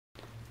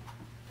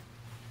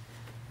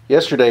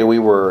Yesterday we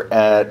were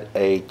at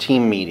a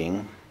team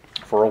meeting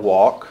for a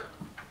walk,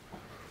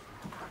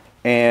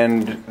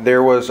 and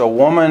there was a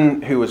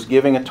woman who was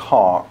giving a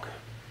talk,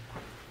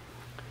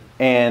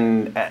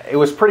 and it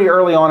was pretty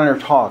early on in her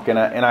talk, and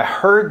I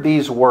heard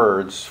these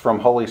words from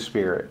Holy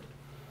Spirit,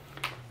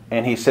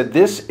 and He said,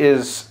 "This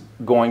is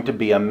going to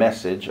be a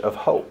message of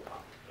hope."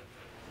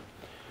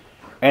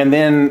 And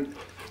then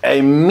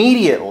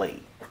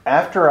immediately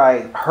after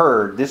I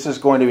heard this is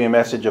going to be a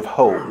message of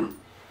hope,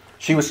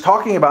 she was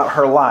talking about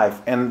her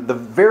life, and the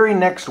very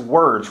next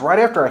words, right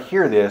after I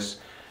hear this,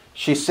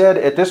 she said,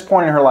 at this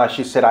point in her life,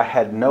 she said, "I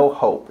had no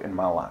hope in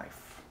my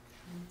life."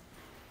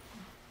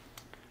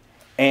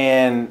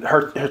 And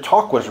her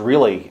talk was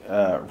really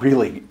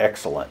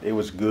excellent. It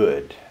was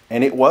good.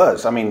 And it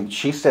was. I mean,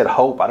 she said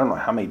hope, I don't know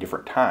how many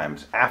different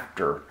times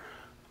after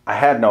I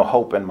had no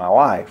hope in my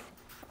life.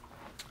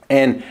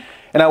 And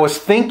I was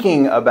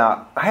thinking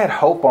about, I had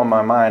hope on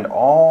my mind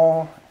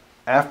all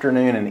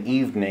afternoon and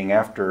evening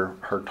after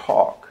her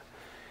talk.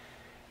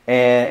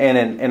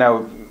 And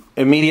I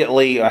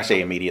immediately, I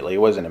say immediately,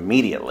 it wasn't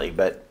immediately,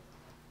 but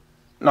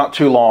not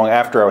too long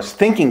after I was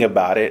thinking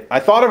about it, I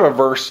thought of a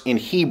verse in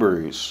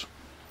Hebrews.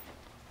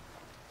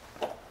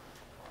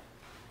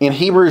 In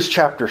Hebrews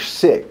chapter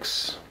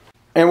 6.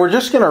 And we're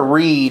just going to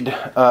read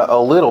a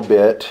little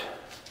bit.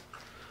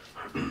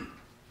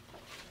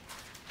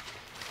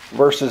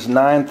 Verses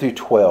 9 through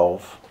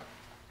 12.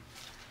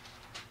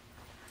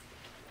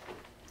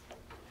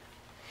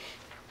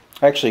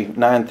 Actually,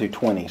 9 through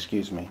 20,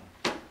 excuse me.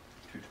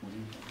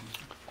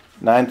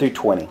 9 through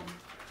 20.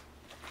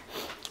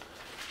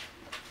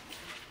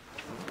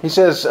 He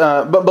says,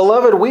 "But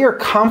beloved, we are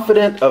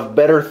confident of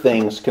better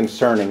things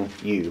concerning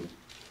you.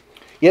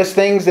 Yes,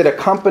 things that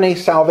accompany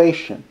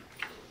salvation.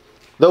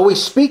 Though we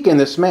speak in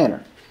this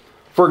manner.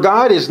 For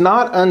God is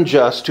not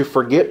unjust to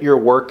forget your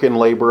work and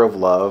labor of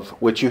love,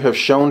 which you have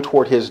shown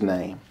toward His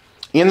name,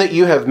 in that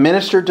you have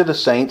ministered to the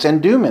saints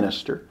and do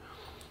minister.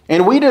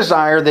 And we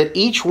desire that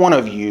each one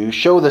of you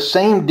show the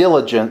same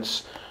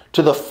diligence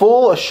to the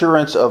full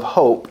assurance of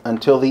hope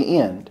until the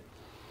end,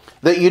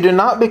 that you do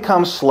not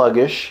become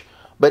sluggish,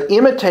 but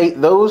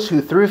imitate those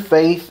who through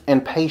faith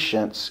and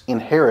patience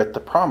inherit the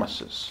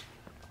promises.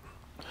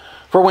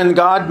 For when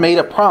God made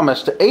a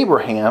promise to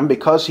Abraham,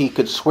 because he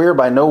could swear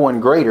by no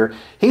one greater,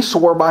 He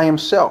swore by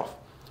Himself,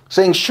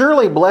 saying,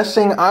 Surely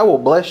blessing I will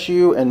bless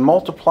you, and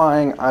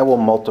multiplying I will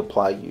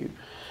multiply you.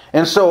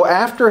 And so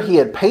after he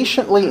had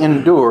patiently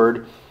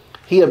endured,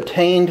 he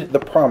obtained the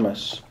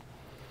promise.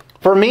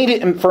 For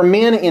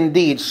men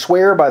indeed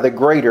swear by the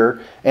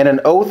greater, and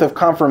an oath of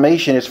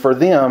confirmation is for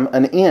them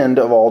an end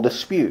of all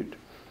dispute.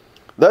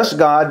 Thus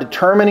God,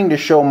 determining to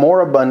show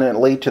more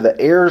abundantly to the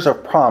heirs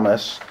of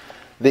promise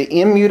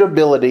the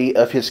immutability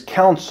of His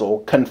counsel,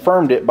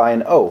 confirmed it by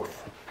an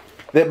oath,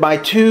 that by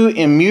two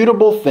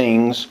immutable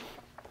things,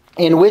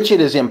 in which it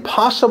is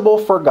impossible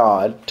for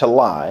God to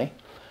lie,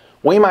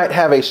 we might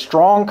have a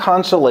strong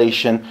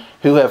consolation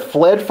who have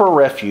fled for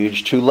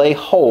refuge to lay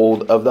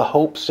hold of the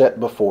hope set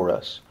before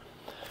us.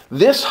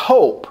 This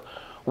hope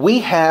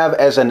we have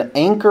as an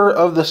anchor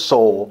of the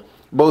soul,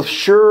 both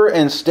sure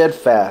and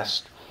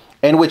steadfast,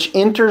 and which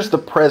enters the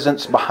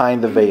presence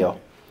behind the veil,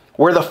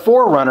 where the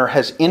forerunner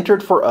has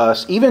entered for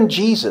us, even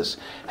Jesus,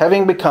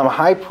 having become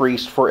high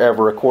priest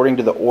forever according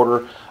to the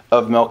order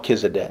of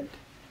Melchizedek."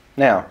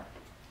 Now,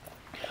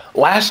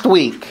 last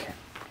week,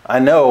 I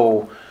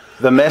know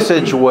the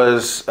message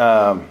was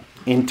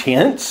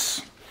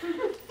intense.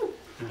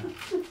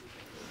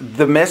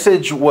 The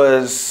message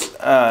was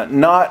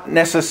not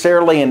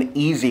necessarily an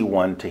easy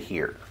one to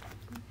hear.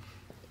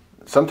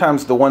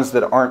 Sometimes the ones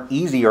that aren't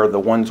easy are the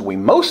ones we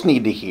most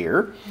need to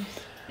hear.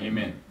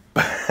 Amen.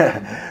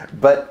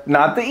 But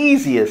not the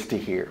easiest to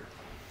hear.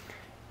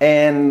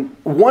 And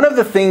one of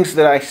the things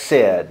that I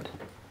said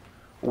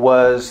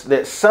was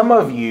that some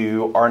of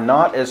you are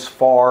not as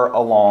far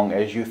along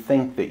as you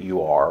think that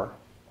you are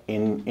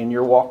in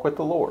your walk with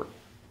the Lord.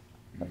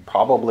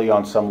 Probably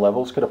on some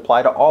levels could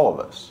apply to all of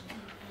us.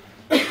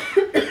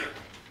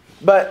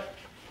 But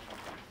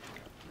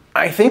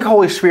I think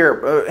Holy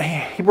Spirit,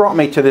 He brought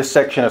me to this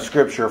section of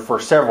Scripture for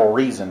several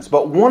reasons.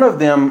 But one of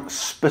them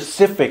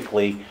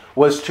specifically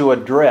was to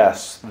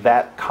address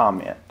that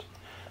comment.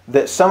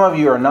 That some of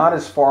you are not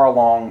as far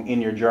along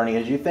in your journey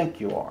as you think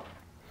you are.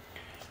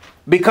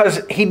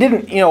 Because He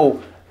didn't,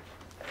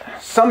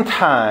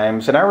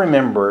 sometimes, and I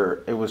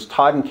remember it was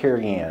Todd and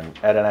Carrie Ann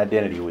at an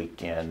identity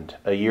weekend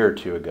a year or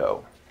two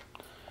ago.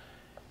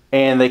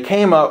 And they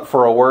came up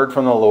for a word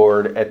from the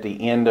Lord at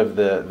the end of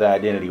the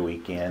identity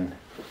weekend.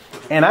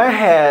 And I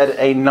had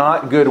a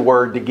not good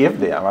word to give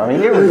them. I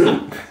mean, it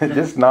was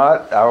just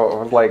not, I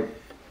was like,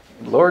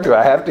 Lord, do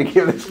I have to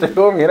give this to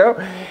them?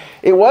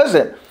 It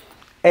wasn't.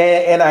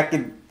 And I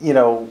could,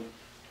 and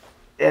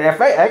in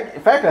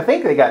fact, I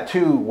think they got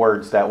two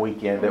words that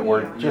weekend that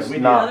were just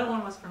the other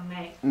one was from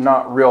May.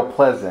 Not real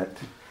pleasant.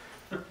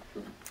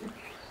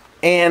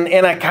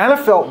 And I kind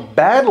of felt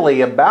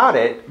badly about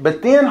it,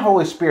 but then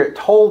Holy Spirit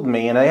told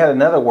me, and I had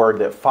another word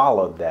that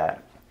followed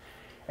that.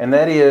 And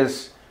that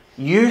is,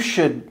 you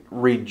should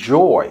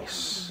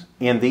rejoice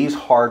in these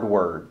hard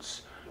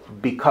words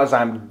because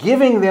I'm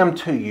giving them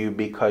to you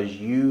because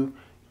you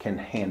can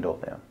handle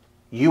them.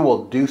 You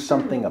will do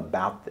something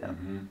about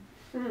them.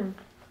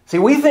 See,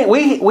 we think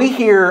we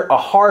hear a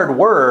hard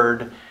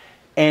word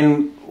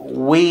and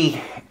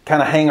we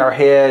kind of hang our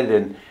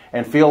head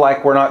and feel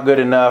like we're not good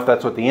enough.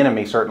 That's what the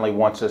enemy certainly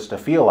wants us to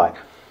feel like.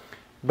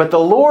 But the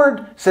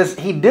Lord says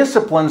He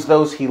disciplines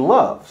those He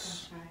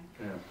loves.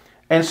 Yeah.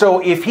 And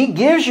so if He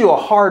gives you a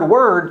hard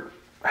word,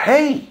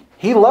 hey,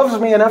 He loves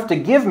me enough to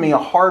give me a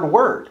hard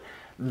word.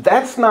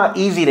 That's not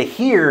easy to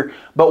hear,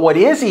 but what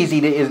is easy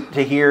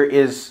to hear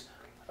is,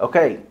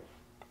 okay,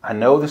 I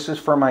know this is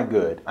for my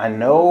good. I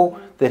know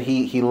that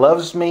He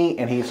loves me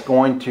and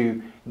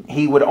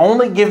He would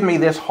only give me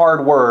this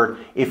hard word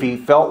if He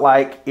felt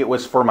like it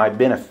was for my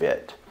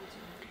benefit.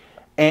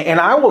 And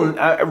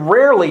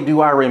rarely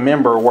do I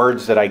remember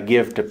words that I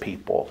give to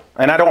people.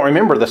 And I don't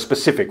remember the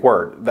specific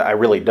word, I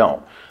really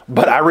don't.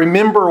 But I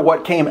remember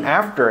what came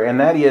after, and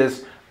that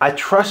is, I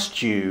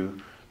trust you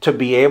to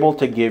be able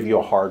to give you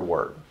a hard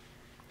word.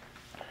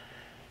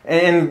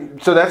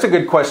 And so that's a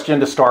good question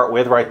to start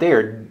with right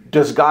there.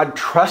 Does God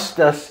trust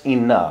us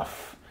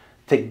enough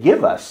to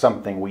give us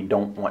something we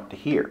don't want to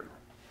hear?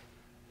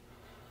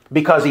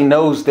 Because He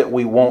knows that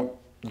we won't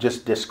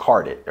just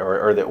discard it,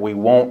 or that we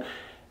won't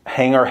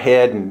hang our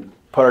head and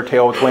put our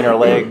tail between our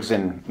legs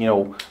and,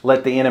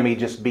 let the enemy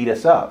just beat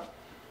us up.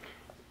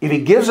 If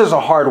He gives us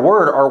a hard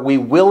word, are we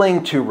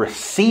willing to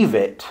receive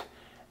it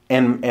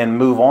and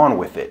move on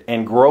with it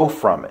and grow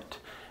from it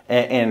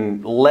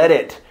and let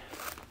it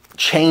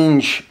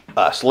change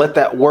us? Let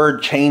that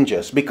word change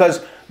us.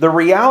 Because the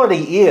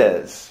reality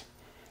is,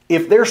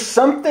 if there's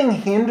something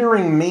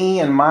hindering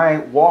me in my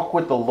walk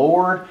with the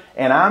Lord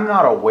and I'm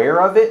not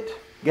aware of it,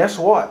 guess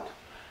what?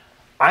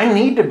 I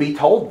need to be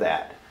told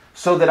that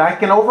so that I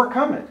can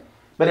overcome it.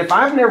 But if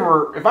I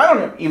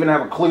don't even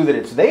have a clue that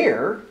it's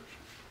there,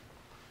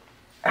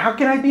 how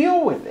can I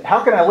deal with it?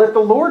 How can I let the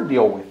Lord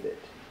deal with it?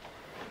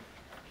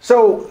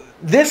 So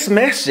this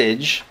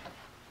message,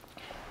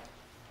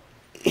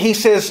 He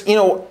says,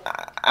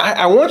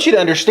 I want you to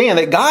understand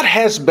that God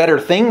has better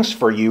things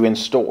for you in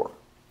store.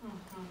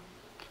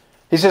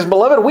 He says,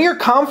 beloved, we are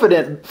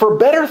confident for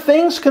better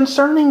things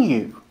concerning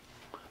you.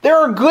 There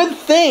are good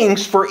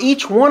things for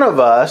each one of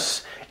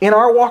us in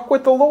our walk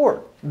with the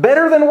Lord.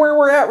 Better than where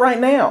we're at right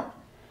now.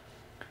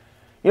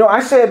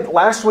 I said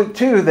last week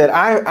too that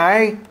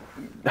I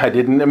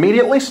didn't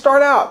immediately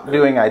start out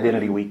doing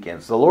identity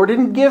weekends. The Lord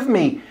didn't give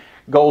me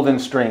golden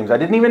streams. I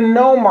didn't even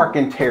know Mark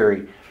and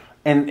Terry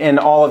and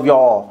all of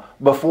y'all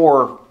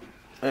before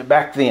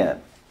back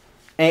then.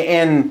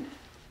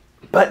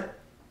 But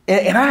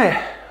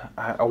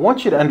I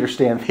want you to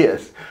understand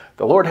this.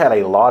 The Lord had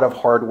a lot of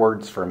hard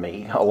words for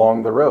me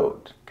along the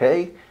road.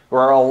 Okay? There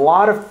are a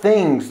lot of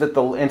things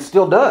and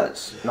still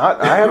does.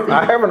 I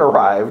haven't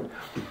arrived,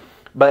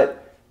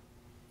 but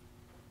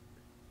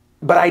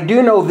I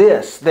do know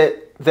this,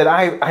 that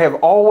I have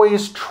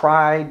always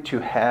tried to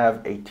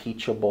have a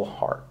teachable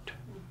heart.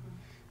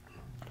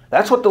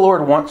 That's what the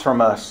Lord wants from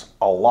us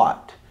a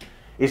lot,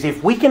 is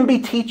if we can be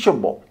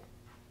teachable.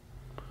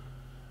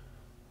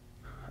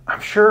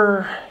 I'm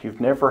sure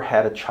you've never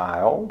had a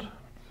child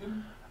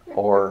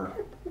or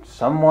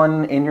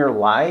someone in your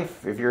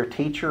life, if you're a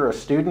teacher, a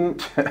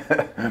student,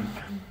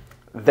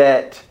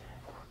 that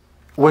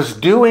was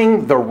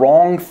doing the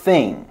wrong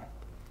thing.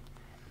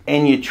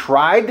 And you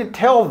tried to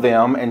tell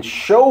them and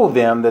show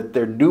them that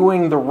they're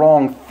doing the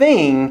wrong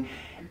thing,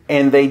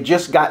 and they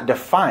just got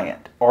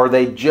defiant, or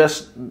they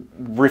just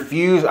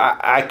refuse.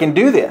 I can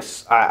do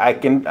this. I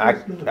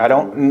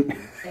don't.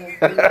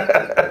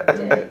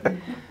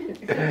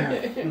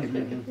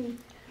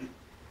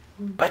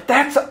 But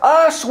that's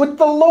us with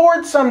the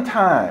Lord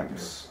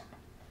sometimes.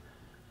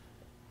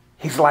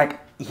 He's like,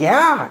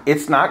 yeah,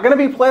 it's not going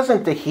to be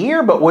pleasant to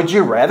hear, but would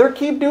you rather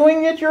keep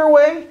doing it your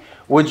way?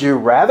 Would you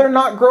rather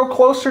not grow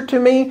closer to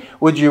me?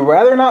 Would you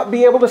rather not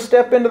be able to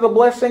step into the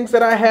blessings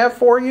that I have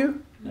for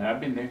you? Yeah, I've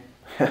been there.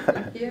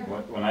 Yeah.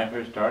 When I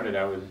first started,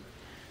 I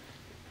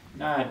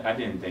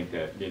didn't think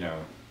that,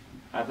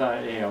 I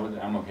thought, hey,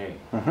 I'm okay.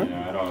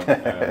 I don't.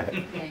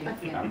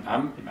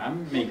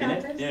 I'm making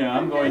it.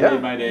 I'm going day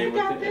by day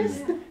with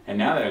it. And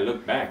now that I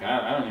look back,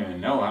 I don't even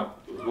know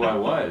who I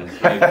was.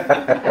 It's like,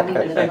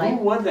 who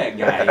was that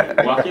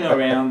guy walking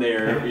around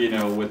there?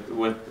 With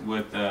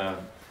with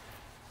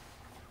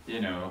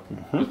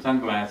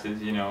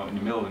sunglasses. In the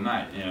middle of the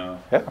night. Yeah.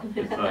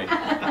 It's like, what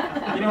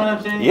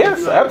I'm saying?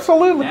 Yes,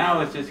 absolutely.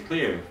 Now it's just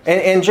clear.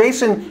 And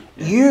Jason,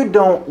 you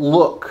don't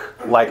look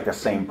like the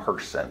same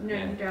person. No,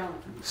 you don't.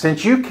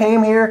 Since you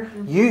came here,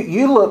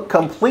 you look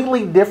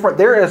completely different.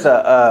 There is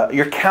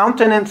your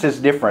countenance is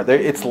different.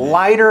 It's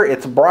lighter,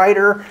 it's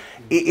brighter.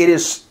 It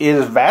is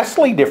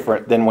vastly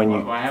different than when you.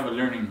 Well, I have a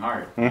learning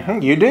heart.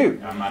 Mm-hmm, you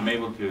do. I'm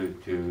able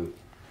to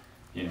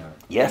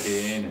yes,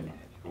 get in and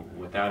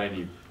without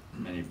any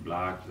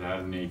blocks,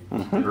 without any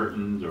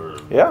curtains or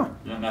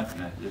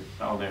nothing. It's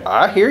all there.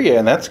 I hear you,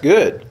 and that's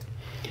good.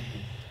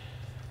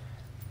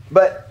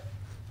 But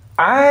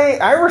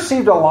I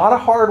received a lot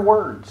of hard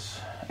words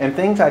and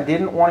things I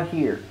didn't want to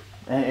hear.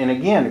 And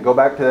again, to go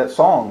back to that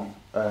song,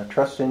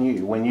 Trust in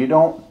You. When you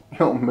don't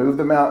move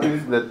the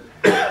mountains that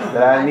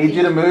I need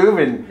you to move,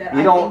 and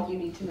you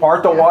don't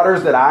part the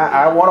waters that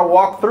I want to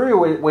walk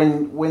through.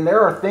 When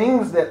there are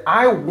things that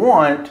I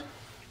want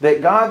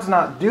that God's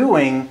not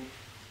doing,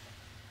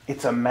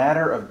 it's a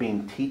matter of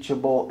being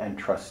teachable and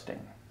trusting.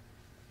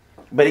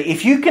 But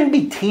if you can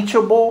be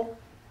teachable,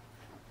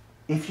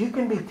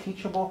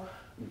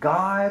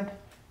 God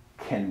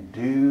can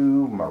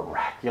do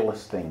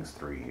miraculous things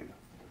through you.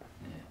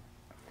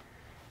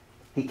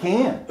 He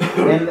can.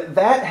 And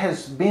that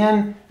has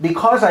been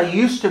because I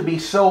used to be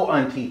so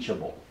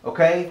unteachable.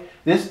 Okay?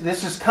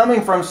 This is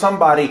coming from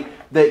somebody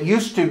that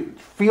used to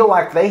feel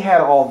like they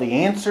had all the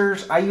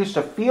answers. I used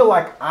to feel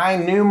like I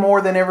knew more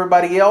than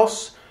everybody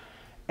else.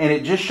 And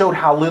it just showed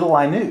how little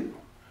I knew.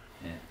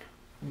 Yeah.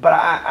 But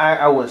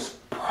I was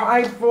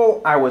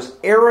prideful. I was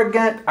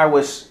arrogant. I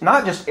was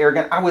not just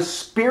arrogant. I was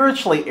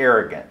spiritually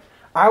arrogant.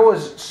 I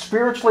was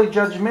spiritually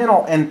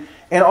judgmental.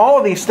 And all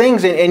of these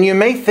things. And you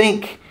may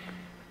think,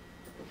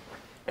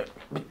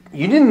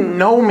 you didn't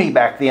know me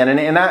back then.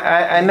 And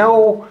I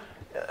know,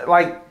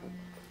 like,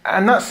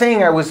 I'm not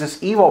saying I was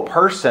this evil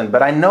person,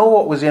 but I know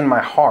what was in my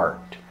heart.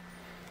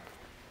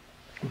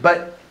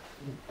 But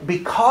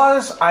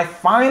because I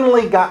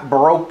finally got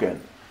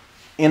broken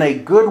in a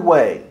good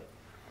way,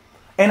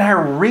 and I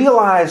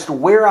realized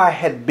where I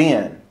had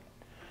been,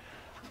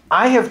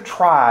 I have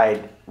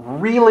tried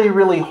really,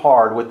 really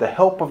hard with the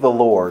help of the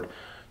Lord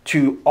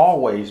to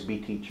always be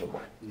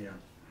teachable. Yeah.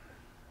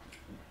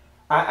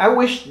 I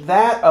wish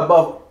that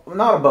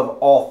not above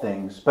all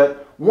things,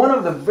 but one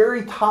of the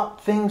very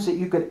top things that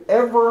you could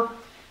ever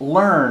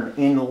learn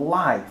in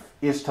life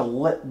is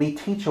to be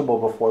teachable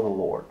before the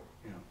Lord.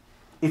 Yeah.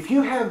 If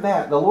you have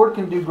that, the Lord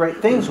can do great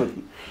things with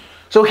you.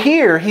 So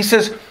here he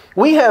says,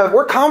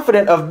 we're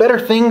confident of better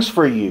things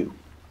for you.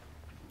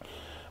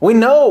 We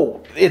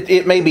know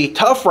it may be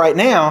tough right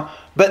now,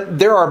 but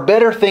there are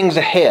better things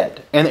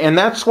ahead. And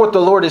that's what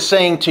the Lord is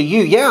saying to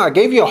you. Yeah, I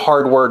gave you a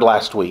hard word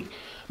last week,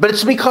 but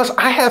it's because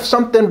I have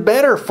something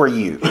better for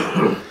you.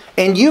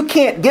 And you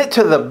can't get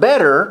to the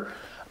better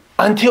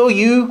until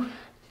you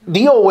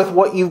deal with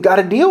what you've got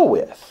to deal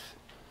with.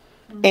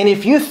 And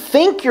if you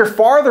think you're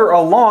farther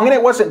along, and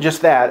it wasn't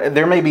just that,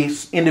 there may be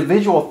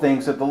individual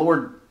things that the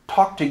Lord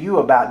talked to you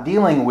about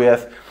dealing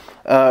with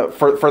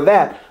for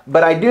that.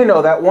 But I do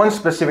know that one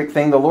specific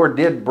thing the Lord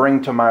did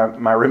bring to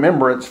my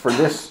remembrance for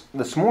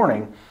this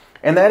morning.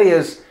 And that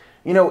is,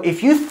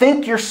 if you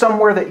think you're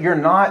somewhere that you're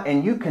not,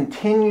 and you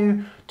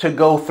continue to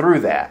go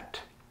through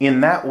that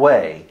in that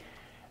way,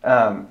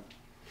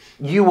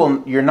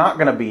 you're not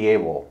going to be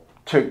able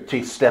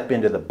to step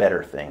into the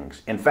better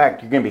things. In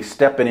fact, you're going to be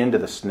stepping into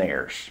the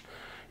snares.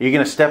 You're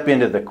going to step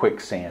into the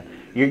quicksand.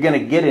 You're going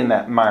to get in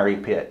that miry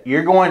pit.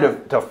 You're going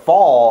to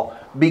fall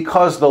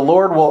because the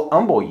Lord will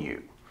humble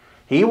you.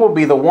 He will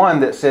be the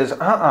one that says,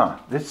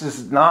 this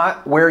is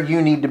not where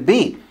you need to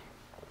be.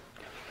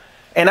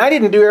 And I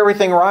didn't do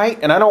everything right,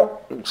 and I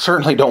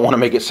certainly don't want to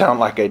make it sound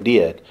like I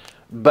did.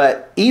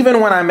 But even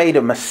when I made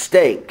a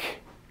mistake,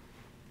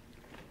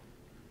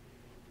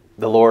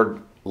 the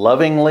Lord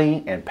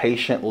lovingly and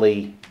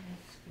patiently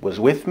was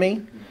with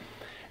me,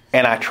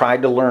 and I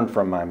tried to learn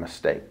from my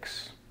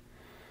mistakes.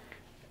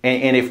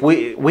 And if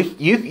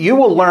you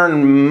will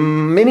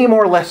learn many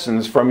more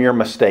lessons from your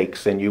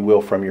mistakes than you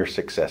will from your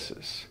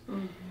successes.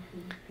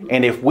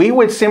 And if we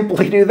would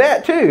simply do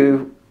that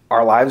too,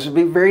 our lives would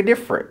be very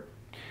different.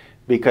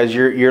 Because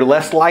you're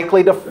less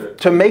likely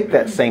to make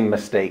that same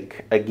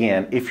mistake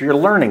again if you're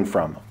learning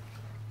from them.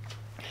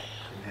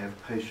 And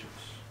have patience.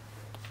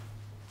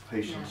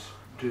 Patience.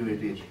 Do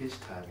it in His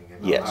timing.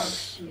 And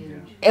yes.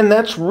 And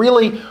that's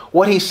really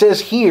what he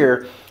says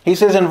here. He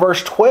says in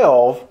verse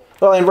 12,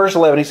 in verse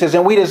 11, he says,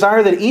 and we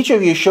desire that each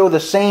of you show the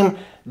same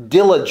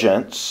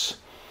diligence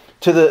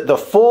to the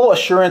full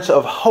assurance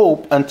of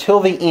hope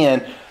until the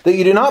end, that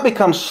you do not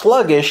become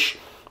sluggish,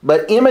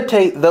 but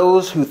imitate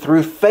those who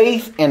through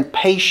faith and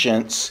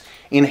patience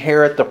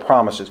inherit the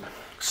promises.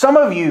 Some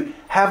of you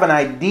have an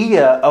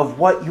idea of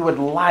what you would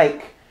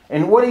like,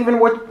 and what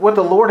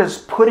the Lord has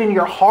put in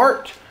your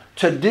heart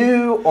to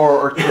do,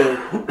 or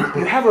to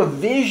you have a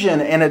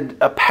vision and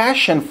a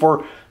passion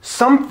for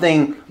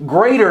something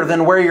greater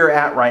than where you're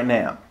at right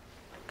now.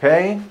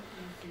 Okay?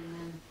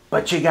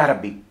 But you got to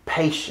be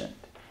patient.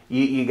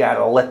 You got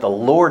to let the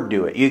Lord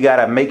do it. You got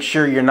to make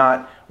sure you're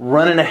not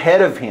running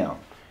ahead of Him.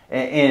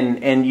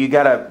 And you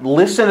got to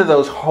listen to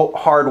those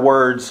hard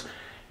words.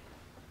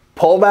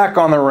 Pull back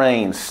on the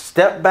reins.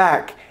 Step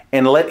back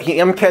and let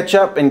Him catch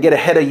up and get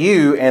ahead of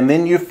you, and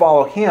then you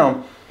follow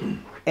Him.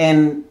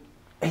 And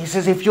he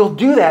says if you'll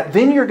do that,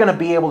 then you're going to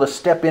be able to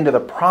step into the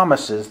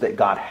promises that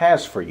God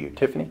has for you.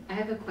 Tiffany? I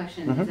have a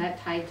question. Mm-hmm. Is that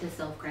tied to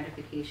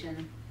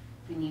self-gratification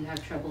when you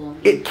have trouble?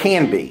 It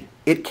can be.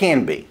 It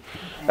can be.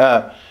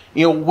 Okay.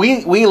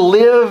 We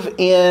live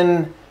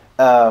in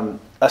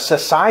a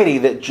society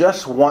that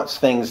just wants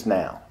things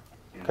now.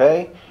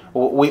 Okay?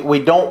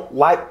 We don't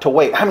like to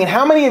wait. I mean,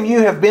 how many of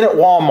you have been at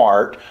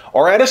Walmart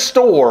or at a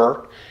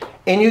store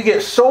and you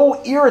get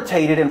so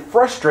irritated and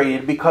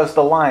frustrated because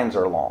the lines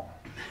are long?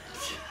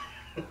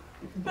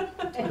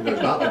 And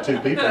there's not but two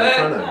people in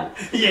front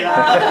of you.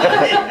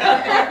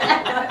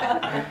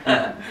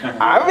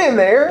 I've been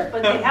there.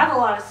 But they have a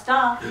lot of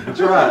stuff. That's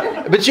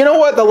right. But you know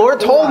what? The Lord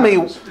told me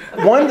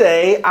one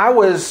day I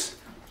was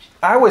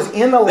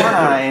in the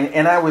line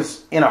and I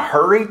was in a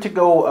hurry to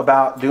go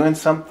about doing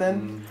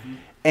something.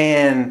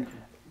 And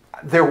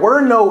there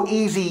were no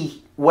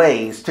easy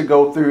ways to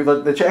go through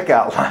the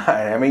checkout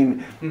line. I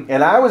mean,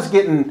 and I was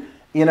getting,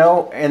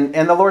 and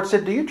the Lord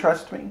said, "Do you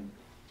trust me?"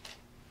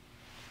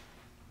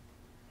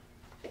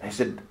 I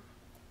said,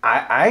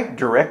 I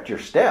direct your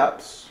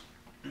steps.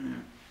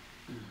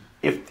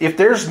 If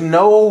there's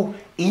no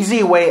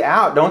easy way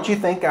out, don't you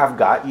think I've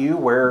got you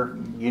where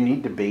you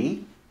need to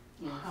be?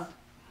 Yes.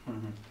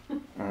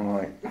 I'm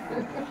like, Do I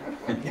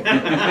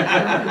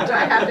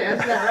have to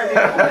answer that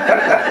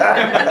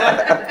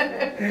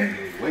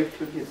Wait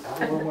till you get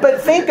out of the way.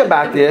 but think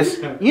about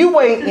this. You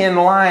wait in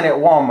line at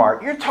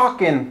Walmart. You're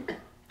talking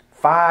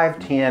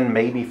 5, 10,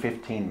 maybe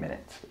 15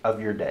 minutes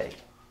of your day.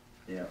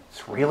 Yeah.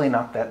 It's really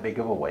not that big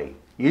of a wait.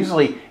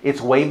 Usually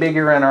it's way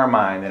bigger in our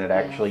mind than it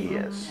actually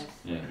is.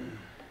 Yeah.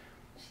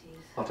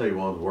 I'll tell you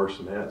one of the worst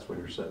than that is when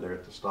you're sitting there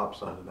at the stop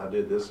sign. And I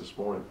did this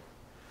morning.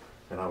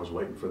 And I was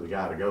waiting for the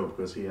guy to go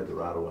because he had the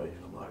right of way.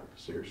 And I'm like,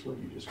 seriously?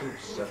 You just going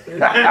to sit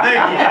there?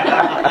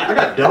 I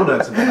got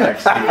donuts in the back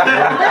seat.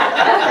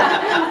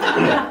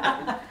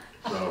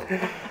 So,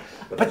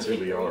 but that's who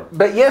we are.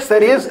 But yes,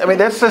 that is,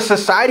 that's the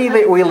society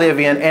that we live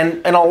in.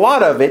 And a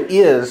lot of it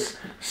is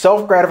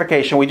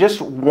self-gratification. We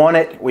just want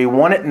it. We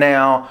want it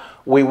now.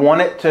 We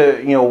want it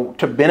to,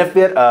 to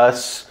benefit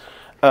us.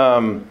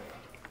 If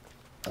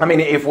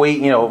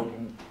we,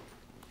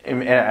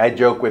 and I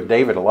joke with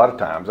David a lot of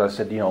times. I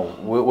said,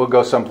 we'll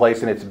go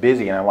someplace and it's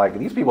busy. And I'm like,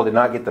 these people did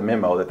not get the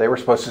memo that they were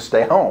supposed to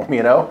stay home,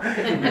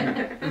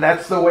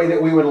 That's the way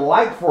that we would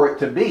like for it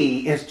to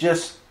be. It's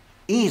just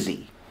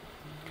easy.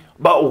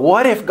 But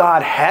what if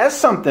God has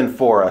something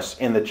for us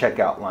in the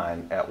checkout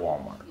line at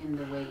Walmart? In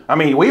the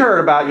wait. We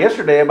heard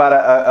yesterday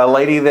about a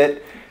lady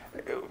that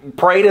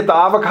prayed at the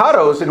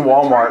avocados in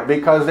Walmart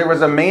because there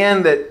was a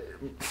man that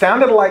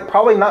sounded like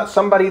probably not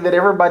somebody that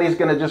everybody's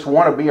going to just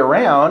want to be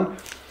around.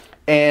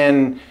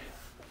 And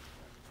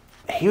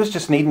he was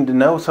just needing to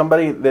know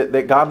somebody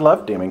that God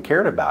loved him and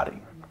cared about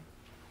him.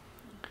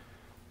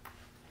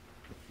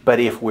 But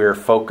if we're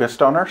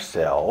focused on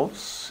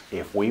ourselves,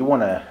 if we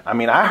want to...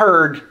 I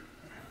heard... I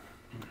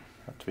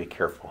have to be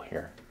careful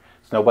here.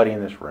 There's nobody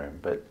in this room,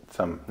 but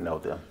some know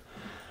them.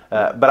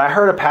 But I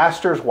heard a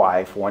pastor's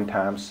wife one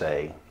time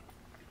say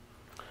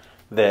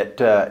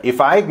that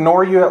if I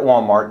ignore you at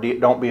Walmart,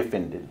 don't be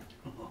offended.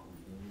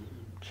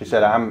 She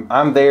said,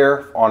 I'm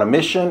there on a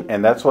mission,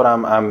 and that's what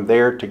I'm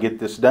there to get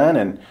this done.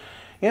 And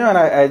and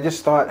I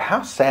just thought,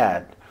 how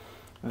sad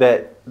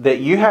that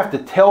you have to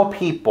tell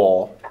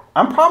people,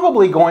 I'm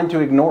probably going to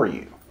ignore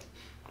you.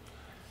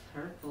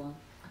 Hurtful.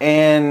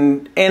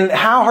 And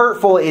how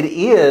hurtful it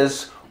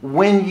is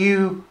when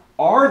you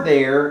are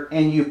there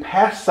and you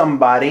pass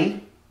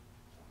somebody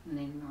And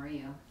they ignore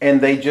you.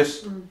 and they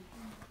just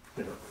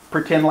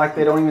pretend like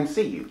they don't even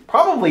see you.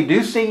 Probably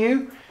do see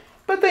you,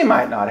 but they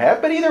might not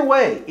have. But either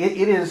way,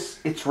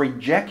 it's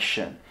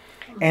rejection.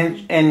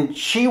 And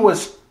she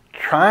was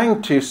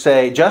trying to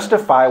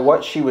justify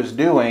what she was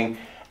doing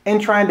and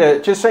trying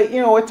to just say,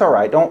 it's all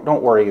right.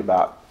 Don't worry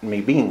about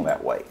me being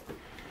that way.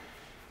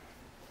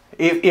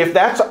 If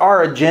that's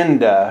our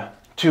agenda,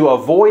 to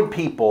avoid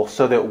people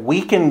so that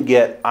we can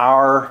get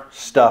our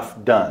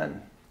stuff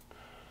done,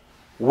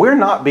 we're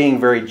not being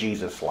very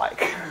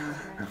Jesus-like.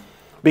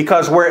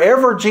 Because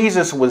wherever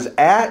Jesus was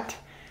at,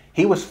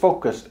 he was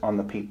focused on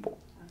the people.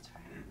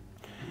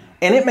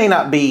 And it may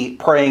not be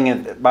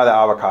praying by the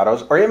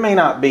avocados, or it may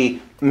not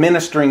be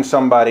ministering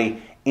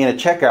somebody in a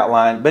checkout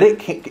line, but it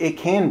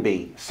can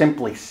be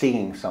simply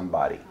seeing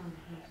somebody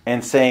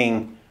and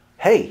saying,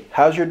 hey,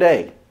 how's your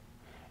day?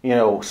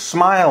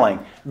 Smiling.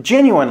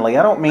 Genuinely,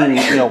 I don't mean,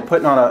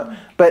 putting on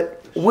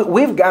but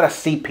we've got to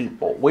see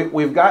people.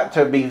 We've got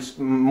to be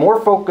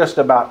more focused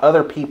about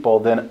other people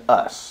than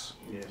us.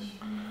 Yes.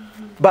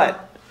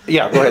 But,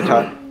 yeah, go ahead,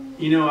 Todd.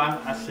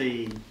 I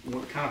see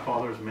what kind of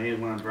bothers me is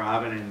when I'm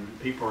driving and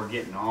people are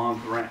getting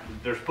on.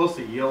 They're supposed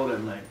to yield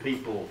and let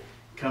people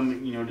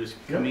come, just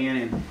come in.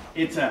 And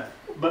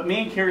but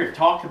me and Carrie have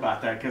talked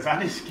about that because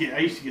I used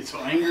to get so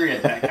angry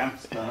at that kind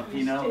of stuff,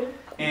 And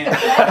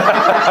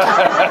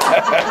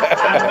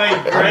I've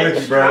made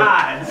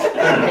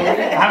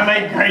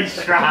great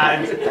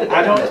strides.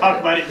 I don't talk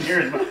about it here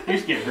as much. I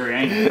used to get very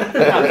angry. I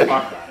don't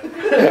talk about it.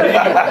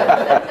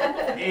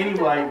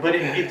 Anyway, but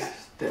it's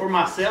for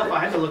myself. I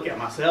had to look at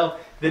myself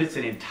that it's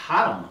an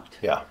entitlement.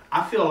 Yeah.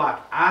 I feel like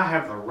I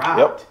have the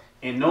right,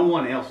 and no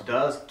one else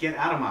does. Get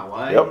out of my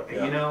way,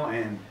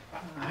 And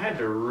I had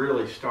to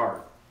really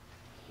start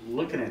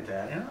looking at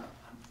that. And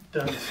I've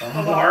done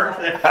some work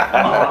that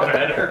I'm a lot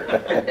better.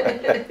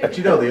 But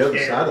the other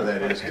side of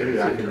that is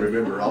too, I can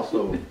remember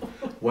also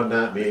one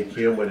night me and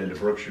Kim went into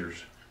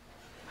Brookshire's,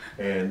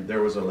 and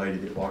there was a lady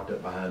that walked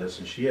up behind us,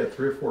 and she had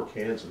 3 or 4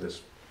 cans of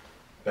this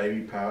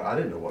baby powder. I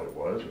didn't know what it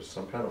was. It was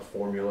some kind of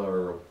formula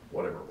or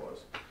whatever it was.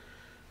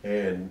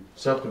 And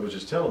something was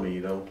just telling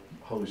me,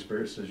 Holy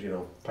Spirit says,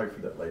 pay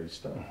for that lady's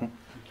stuff.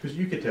 Because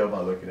you could tell by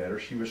looking at her,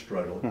 she was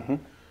struggling.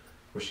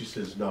 Well, she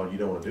says, no, you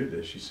don't want to do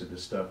this. She said,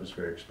 this stuff is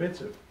very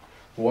expensive.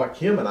 Well, what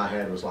Kim and I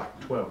had was like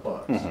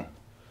 $12.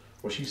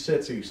 Well, she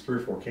sets these 3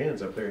 or 4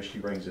 cans up there, and she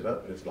rings it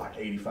up, and it's like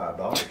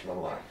 $85. And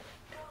I'm like,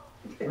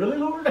 really,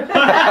 Lord?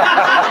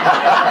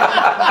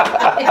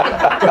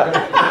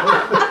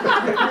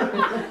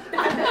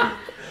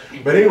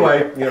 But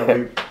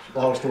anyway,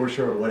 long story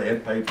short, went ahead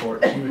and paid for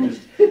it. She was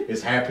just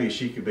as happy as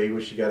she could be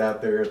when she got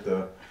out there at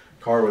the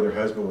car with her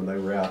husband when they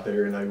were out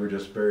there, and they were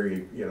just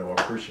very,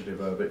 appreciative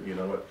of it,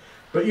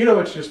 But,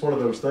 it's just one of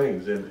those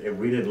things, and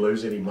we didn't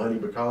lose any money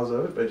because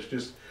of it, but it's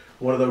just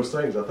one of those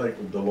things. I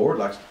think the Lord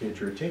likes to get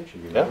your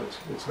attention,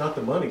 It's not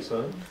the money,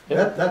 son.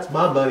 That's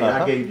my money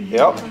I gave to you.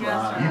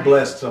 You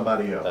blessed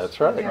somebody else. That's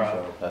right.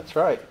 That's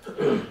right.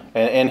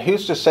 And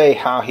who's to say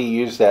how he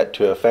used that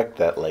to affect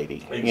that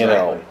lady?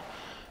 Exactly.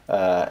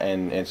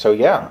 And so,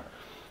 yeah.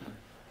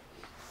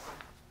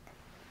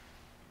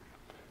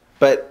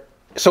 But,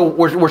 so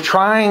we're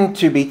trying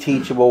to be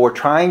teachable. We're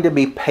trying to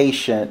be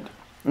patient.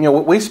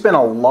 We spent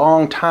a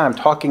long time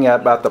talking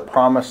about the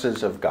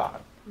promises of God.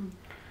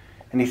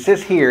 And he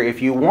says here,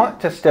 if you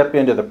want to step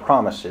into the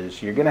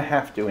promises, you're going to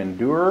have to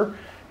endure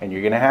and you're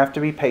going to have to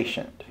be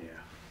patient.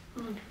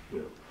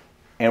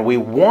 And we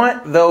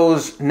want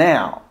those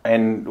now.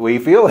 And we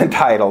feel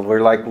entitled.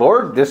 We're like,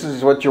 Lord, this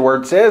is what your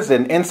word says.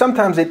 And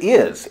sometimes it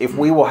is. If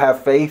we will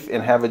have faith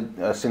and have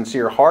a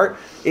sincere heart,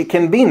 it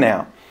can be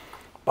now.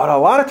 But a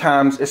lot of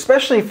times,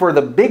 especially for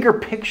the bigger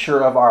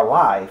picture of our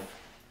life,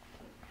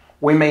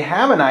 we may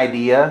have an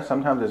idea.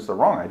 Sometimes it's the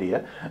wrong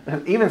idea.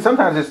 Even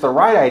sometimes it's the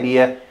right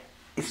idea.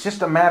 It's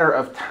just a matter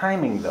of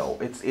timing, though.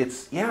 It's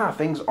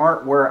things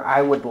aren't where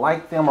I would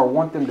like them or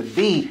want them to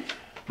be.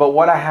 But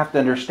what I have to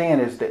understand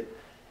is that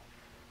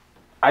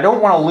I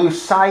don't want to lose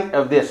sight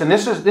of this. And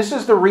this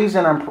is the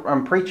reason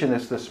I'm preaching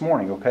this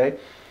morning, okay?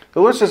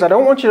 The Lord says, I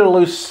don't want you to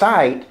lose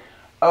sight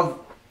of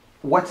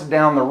what's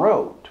down the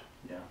road.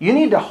 Yeah. You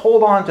need to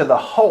hold on to the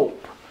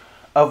hope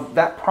of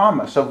that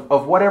promise,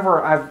 of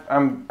whatever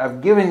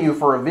I've given you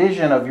for a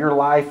vision of your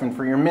life and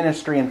for your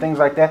ministry and things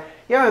like that.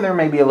 Yeah, there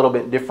may be a little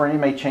bit different. It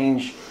may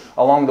change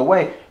along the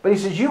way. But he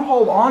says, you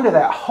hold on to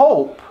that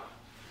hope,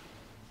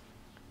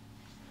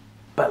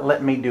 but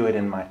let me do it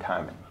in my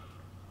timing.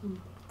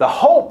 The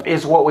hope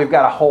is what we've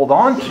got to hold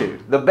on to.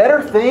 The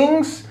better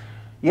things,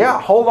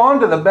 hold on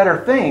to the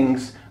better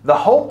things. The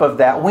hope of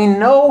that. We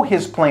know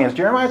his plans.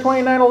 Jeremiah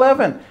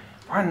 29:11.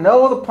 I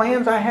know the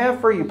plans I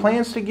have for you.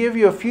 Plans to give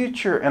you a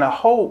future and a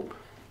hope.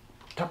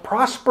 To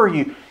prosper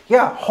you.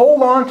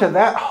 Hold on to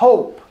that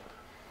hope.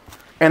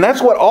 And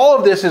that's what all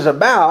of this is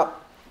about.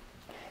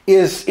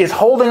 Is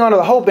holding on to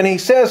the hope. And he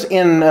says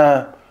in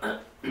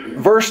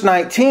verse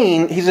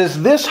 19, he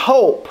says, this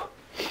hope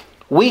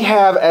we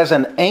have as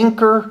an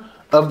anchor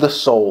of the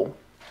soul,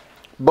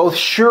 both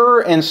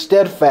sure and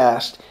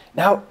steadfast.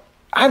 Now,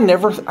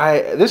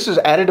 this is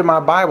added to my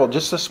Bible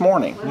just this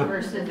morning. What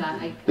verse is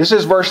that? This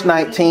is verse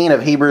 19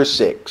 of Hebrews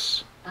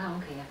 6. Oh,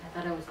 okay. I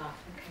thought I was off.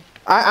 Okay.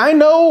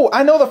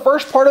 I know the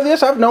first part of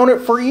this. I've known it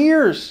for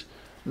years.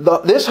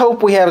 This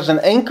hope we have is an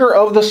anchor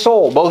of the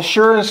soul, both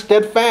sure and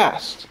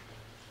steadfast,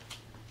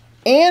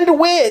 and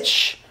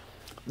which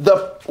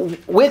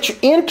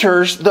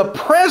enters the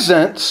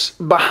presence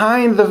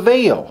behind the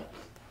veil.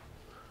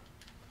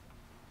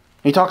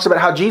 He talks about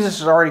how Jesus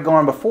has already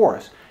gone before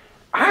us.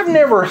 I've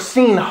never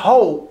seen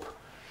hope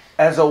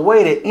as a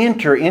way to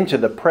enter into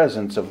the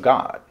presence of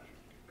God.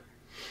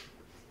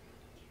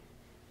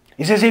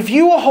 He says, if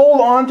you will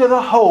hold on to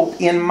the hope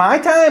in my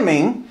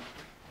timing,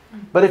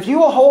 but if you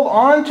will hold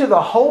on to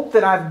the hope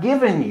that I've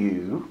given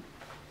you,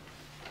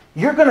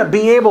 you're going to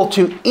be able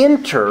to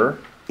enter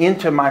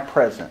into my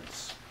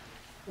presence.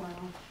 Wow.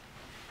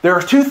 There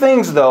are 2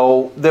 things,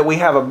 though, that we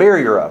have a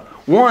barrier of.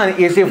 One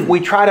is if we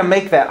try to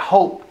make that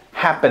hope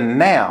happen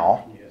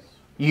now,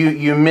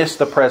 you miss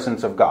the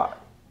presence of God.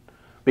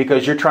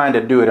 Because you're trying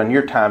to do it on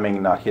your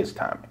timing, not his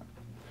timing.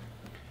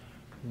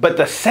 But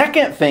the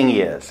second thing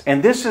is,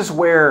 and this is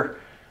where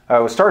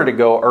I started to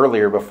go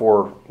earlier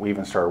before we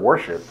even started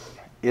worship,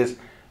 is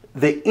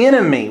the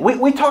enemy.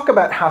 We talk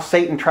about how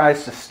Satan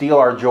tries to steal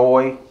our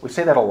joy. We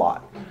say that a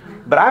lot.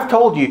 But I've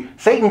told you,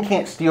 Satan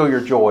can't steal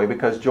your joy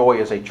because joy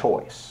is a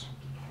choice.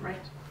 Right.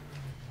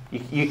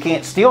 You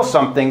can't steal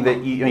something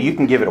that you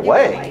can give it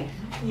away.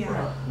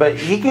 Yeah. But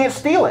he can't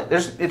steal it.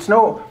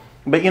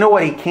 But you know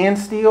what he can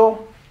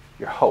steal?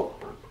 Your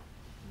hope.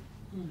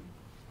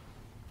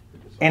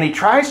 And he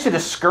tries to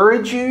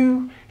discourage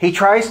you. He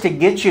tries to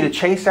get you to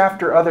chase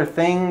after other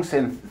things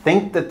and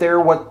think that they're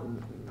what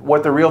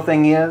the real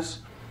thing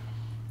is.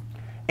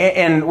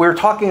 And we're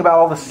talking about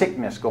all the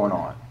sickness going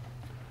on.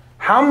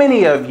 How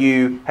many of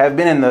you have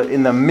been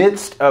in the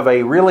midst of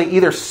a really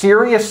either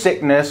serious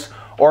sickness,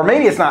 or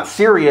maybe it's not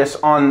serious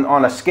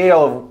on a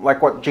scale of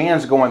like what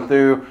Jan's going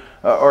through,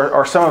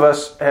 or some of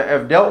us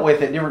have dealt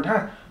with at different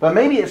times. But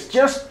maybe it's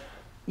just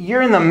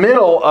you're in the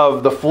middle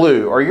of the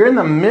flu, or you're in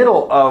the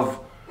middle of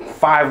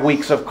 5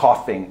 weeks of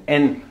coughing.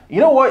 And you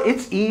know what?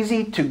 It's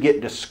easy to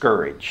get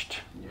discouraged.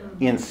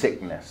 in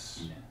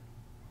sickness.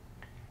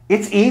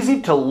 It's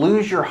easy to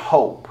lose your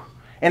hope.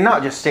 And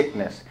not just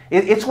sickness.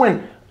 It's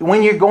when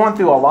you're going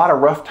through a lot of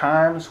rough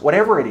times,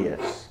 whatever it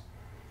is.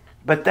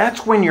 But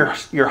that's when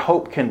your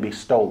hope can be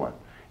stolen.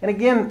 And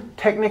again,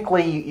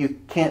 technically you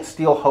can't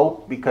steal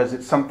hope because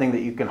it's something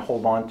that you can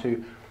hold on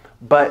to.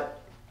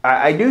 But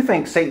I do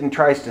think Satan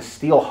tries to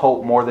steal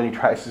hope more than he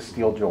tries to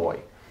steal joy.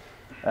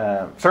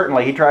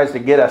 Certainly he tries to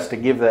get us to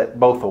give that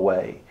both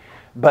away.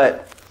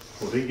 But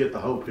well, if he get the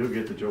hope, he'll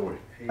get the joy.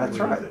 That's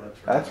right.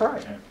 That's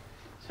right.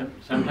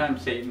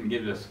 Sometimes Satan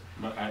gives us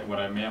what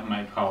I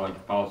might call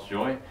like false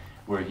joy,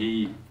 where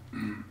he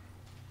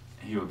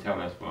will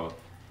tell us, well,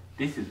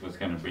 this is what's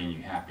going to bring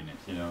you happiness,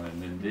 and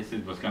then this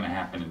is what's going to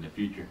happen in the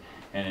future,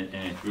 and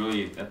it's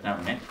really, that's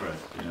not meant for us,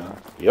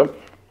 Yep,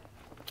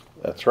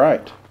 that's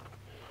right.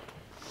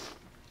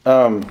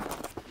 I'm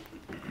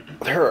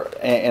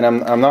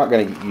not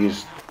going to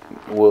use.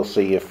 We'll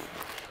see if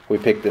we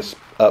pick this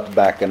up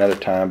back another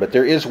time, but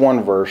there is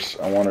one verse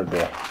I wanted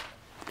to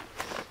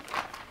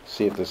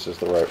see if this is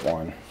the right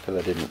one,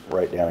 because I didn't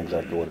write down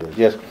exactly what it is.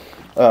 Yes,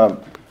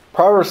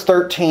 Proverbs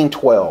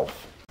 13:12.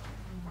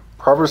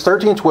 Proverbs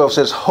 13:12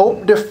 says,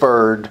 "Hope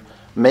deferred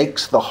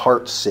makes the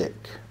heart sick,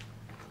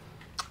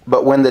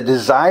 but when the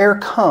desire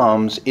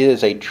comes, it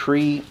is a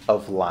tree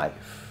of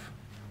life."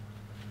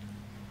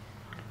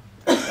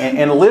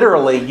 And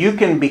literally, you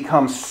can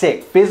become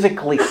sick,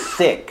 physically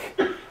sick,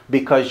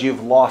 because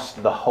you've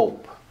lost the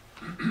hope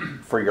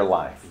for your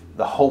life,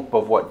 the hope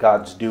of what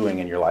God's doing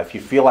in your life. You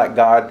feel like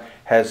God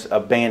has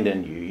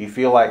abandoned you. You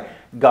feel like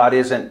God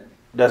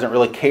doesn't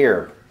really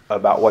care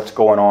about what's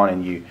going on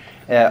in you.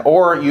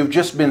 Or you've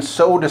just been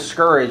so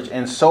discouraged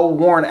and so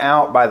worn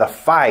out by the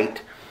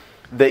fight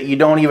that you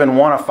don't even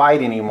want to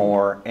fight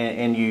anymore.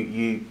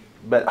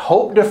 But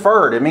hope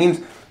deferred, it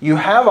means you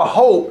have a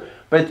hope,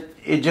 but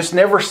it just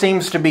never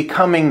seems to be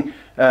coming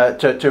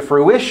to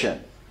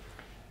fruition.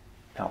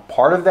 Now,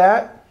 part of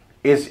that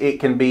is it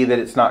can be that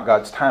it's not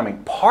God's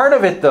timing. Part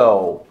of it,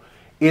 though,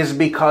 is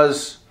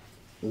because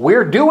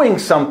we're doing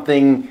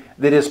something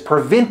that is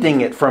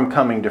preventing it from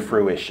coming to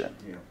fruition.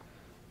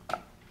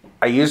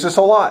 I use this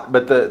a lot,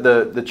 but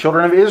the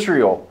children of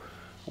Israel,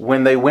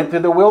 when they went through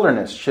the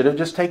wilderness, should have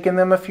just taken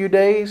them a few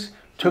days,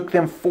 took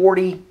them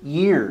 40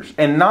 years.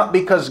 And not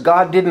because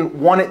God didn't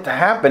want it to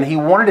happen, He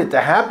wanted it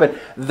to happen.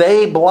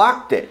 They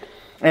blocked it.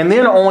 And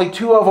then only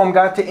 2 of them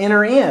got to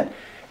enter in.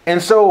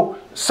 And so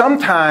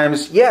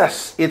sometimes,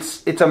 yes,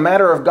 it's a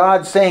matter of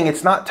God saying,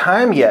 it's not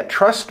time yet.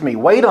 Trust me,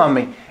 wait on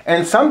me.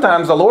 And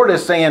sometimes the Lord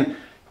is saying,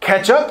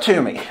 catch up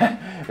to me.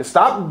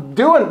 Stop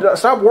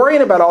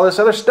worrying about all this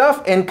other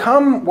stuff and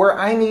come where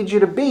I need you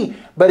to be.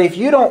 But if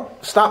you don't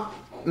stop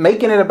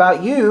making it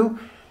about you,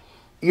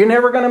 you're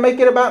never going to make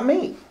it about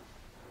me.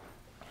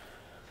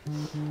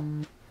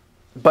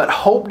 But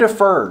hope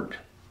deferred.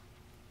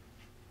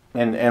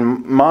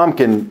 And Mom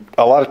can,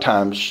 a lot of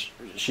times,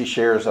 she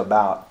shares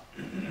about,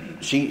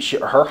 she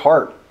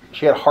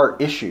had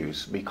heart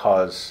issues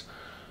because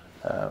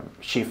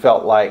she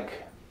felt like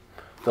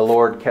the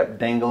Lord kept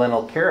dangling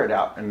a carrot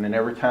out, and then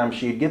every time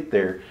she'd get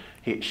there,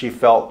 she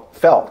felt.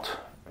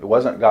 It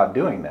wasn't God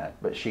doing that,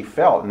 but she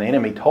felt, and the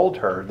enemy told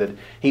her that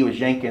He was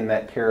yanking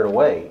that carrot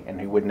away, and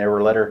He would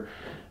never let her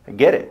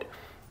get it.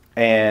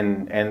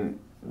 And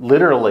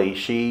literally,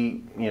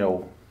 she,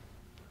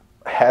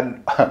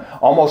 had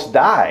almost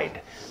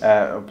died.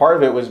 Part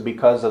of it was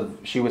because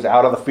she was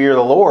out of the fear of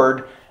the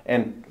Lord,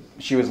 and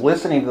she was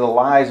listening to the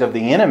lies of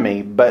the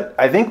enemy. But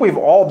I think we've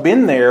all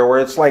been there where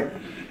it's like,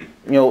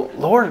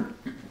 Lord,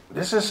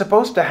 this is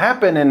supposed to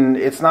happen and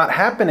it's not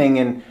happening.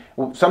 And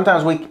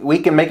sometimes we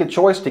can make a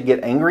choice to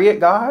get angry at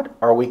God,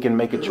 or we can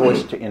make a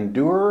choice to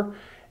endure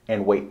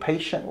and wait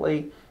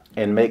patiently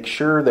and make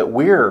sure that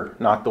we're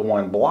not the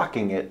one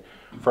blocking it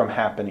from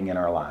happening in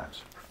our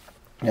lives.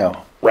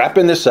 Now,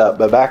 wrapping this up,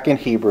 but back in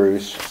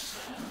Hebrews,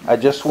 I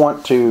just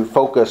want to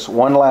focus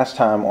one last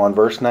time on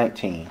verse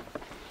 19.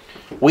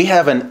 We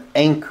have an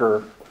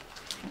anchor,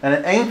 and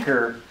an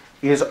anchor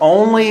is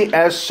only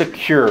as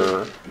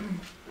secure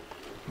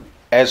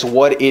as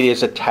what it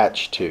is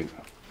attached to.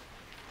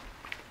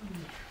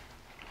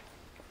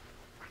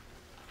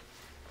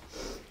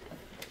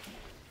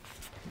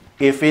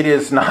 If it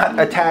is not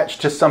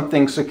attached to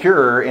something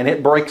secure and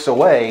it breaks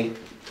away,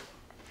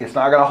 it's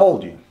not going to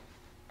hold you.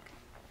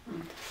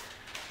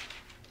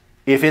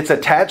 If it's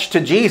attached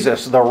to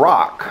Jesus, the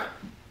rock,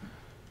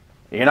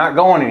 you're not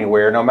going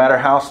anywhere, no matter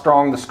how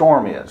strong the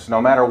storm is.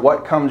 No matter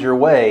what comes your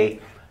way,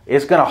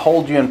 it's going to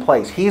hold you in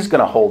place. He's going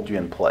to hold you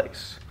in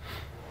place.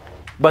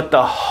 But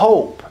the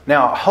hope,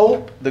 now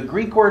hope, the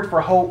Greek word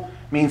for hope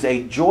means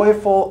a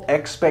joyful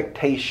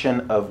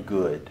expectation of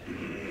good.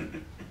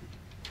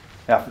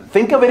 Now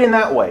think of it in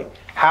that way.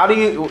 How do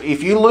you,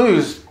 if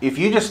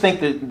you just think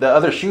that the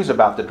other shoe's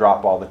about to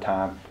drop all the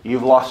time,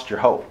 you've lost your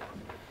hope.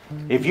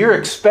 If you're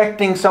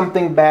expecting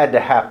something bad to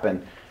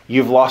happen,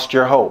 you've lost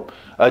your hope.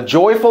 A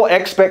joyful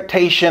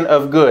expectation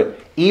of good.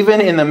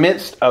 Even in the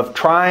midst of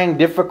trying,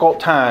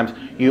 difficult times,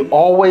 you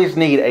always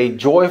need a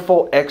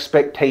joyful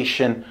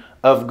expectation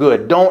of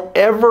good. Don't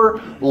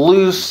ever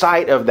lose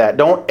sight of that.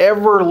 Don't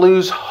ever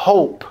lose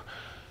hope,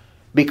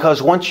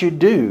 because once you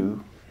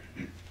do,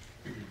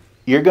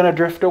 you're going to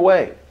drift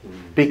away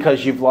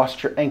because you've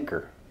lost your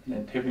anchor.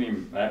 And Tiffany,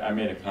 I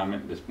made a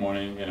comment this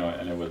morning, and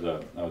I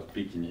was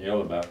speaking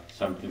ill about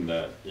something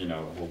that,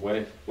 well,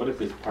 what if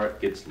this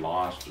part gets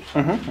lost or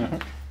something? Mm-hmm.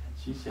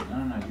 She said,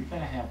 no, you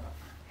gotta have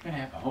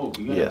hope.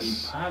 You gotta be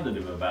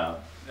positive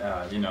about,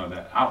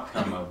 the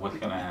outcome of what's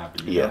gonna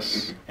happen.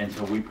 Yes. And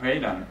so we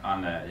prayed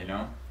on that,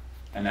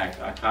 and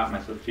I caught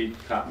myself. She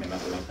caught me. I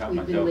caught We've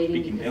myself been waiting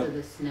speaking because ill. of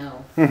the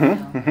snow. Yeah.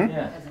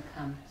 It hasn't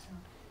come.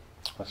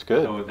 So. That's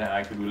good. So that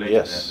I could relate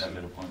Yes. to that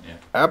little point. Yeah.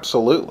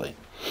 Absolutely.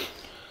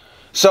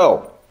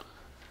 So,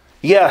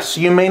 yes,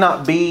 you may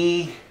not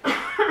be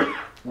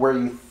where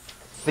you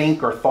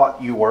think or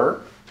thought you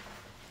were.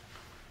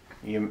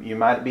 You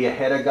might be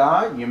ahead of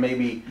God. You may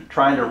be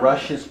trying to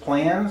rush His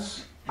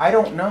plans. I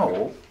don't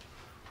know.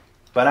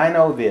 But I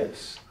know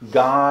this.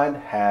 God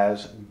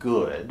has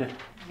good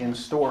in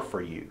store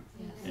for you.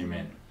 Yes.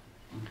 Amen.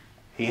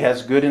 He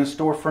has good in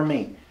store for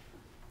me.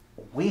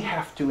 We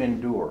have to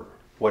endure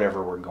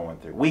whatever we're going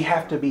through. We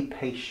have to be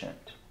patient.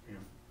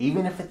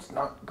 Even if it's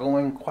not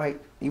going quite,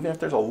 even if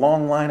there's a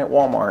long line at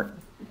Walmart,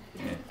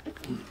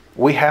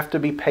 we have to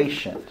be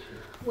patient.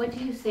 What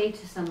do you say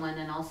to someone,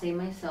 and I'll say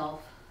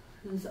myself,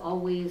 who's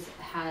always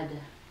had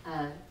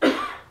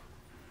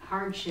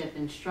hardship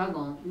and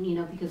struggle,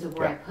 because of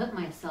where I put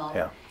myself,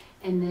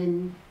 and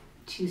then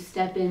to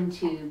step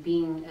into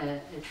being a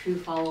true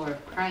follower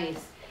of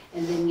Christ,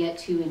 and then yet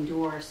to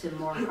endure some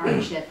more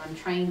hardship? I'm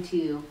trying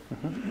to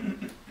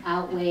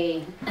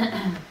outweigh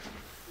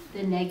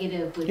the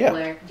negative with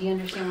where. Do you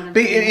understand what I'm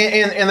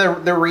saying?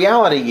 And the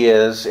reality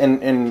is,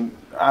 and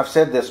I've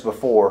said this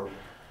before,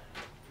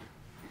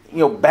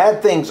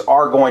 bad things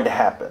are going to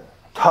happen.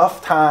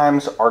 Tough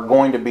times are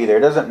going to be there.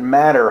 It doesn't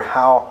matter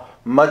how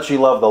much you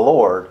love the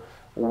Lord.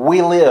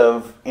 We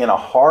live in a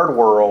hard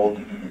world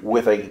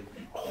with a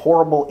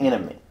horrible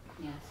enemy.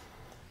 Yes.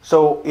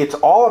 So it's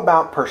all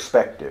about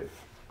perspective.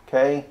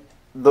 Okay?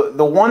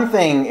 The one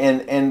thing,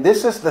 and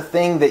this is the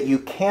thing that you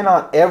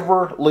cannot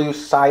ever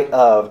lose sight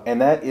of, and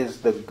that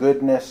is the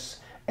goodness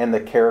and the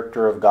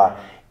character of God.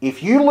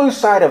 If you lose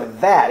sight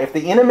of that, if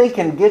the enemy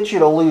can get you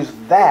to lose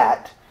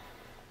that,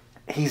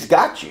 he's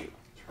got you.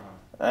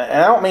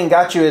 And I don't mean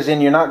got you as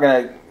in you're not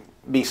going to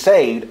be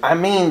saved. I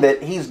mean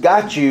that he's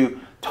got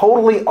you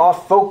totally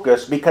off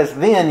focus, because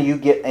then you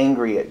get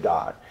angry at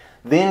God.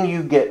 Then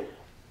you get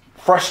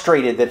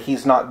frustrated that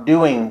he's not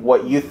doing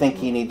what you think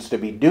he needs to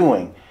be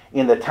doing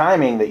in the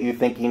timing that you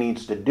think he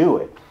needs to do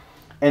it.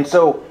 And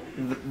so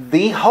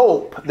the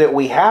hope that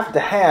we have to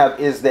have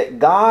is that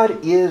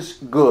God is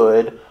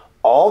good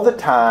all the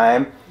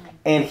time,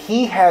 and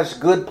He has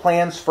good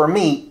plans for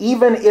me,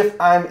 even if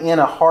I'm in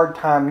a hard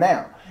time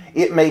now.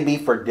 It may be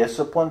for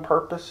discipline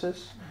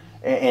purposes,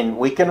 and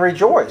we can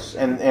rejoice.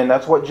 And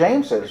that's what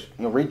James says.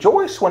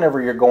 Rejoice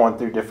whenever you're going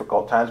through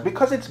difficult times,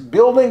 because it's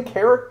building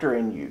character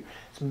in you.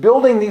 It's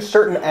building these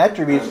certain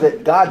attributes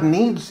that God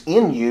needs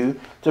in you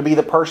to be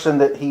the person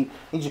that He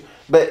needs you.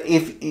 But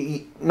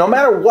no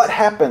matter what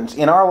happens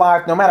in our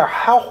life, no matter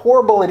how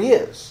horrible it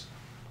is,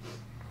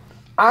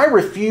 I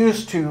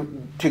refuse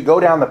to go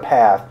down the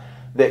path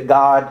that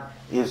God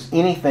is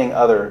anything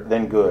other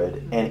than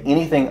good and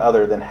anything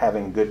other than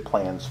having good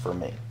plans for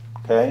me.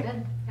 Okay?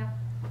 Good. Yeah.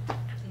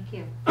 Thank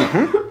you.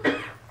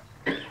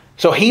 Mm-hmm.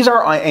 So He's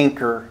our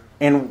anchor,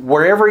 and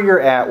wherever you're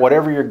at,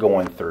 whatever you're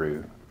going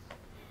through,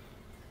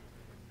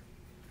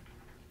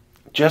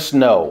 just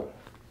know,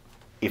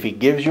 if He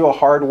gives you a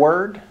hard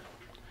word,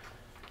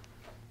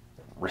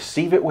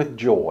 receive it with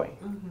joy.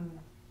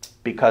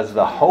 Because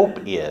the hope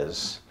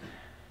is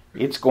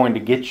it's going to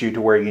get you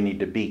to where you need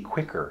to be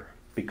quicker,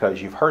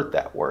 because you've heard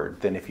that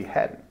word, than if you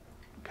hadn't.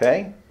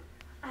 Okay?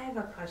 I have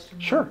a question.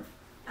 Sure.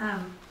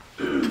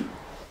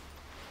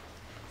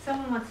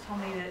 Someone once told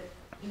me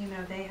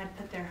that they had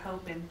put their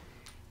hope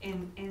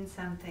in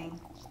something,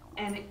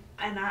 and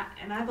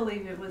I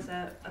believe it was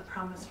a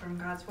promise from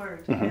God's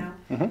word,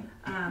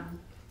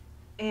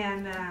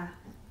 and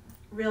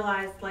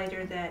realized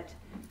later that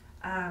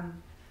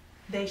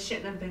they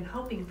shouldn't have been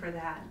hoping for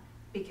that,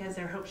 because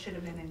their hope should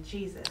have been in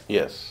Jesus.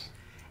 Yes.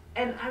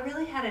 And I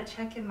really had a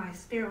check in my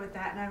spirit with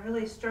that, and I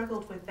really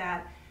struggled with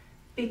that,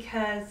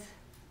 because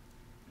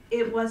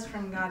it was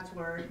from God's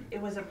word.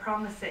 It was a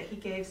promise that He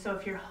gave. So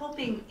if you're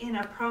hoping in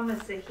a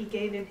promise that He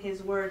gave in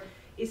His word,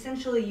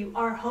 essentially you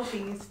are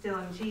hoping still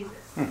in Jesus.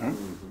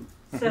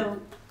 So,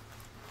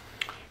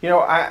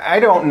 I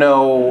don't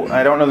know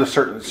the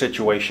certain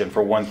situation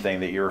for one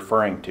thing that you're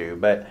referring to,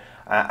 but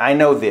I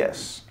know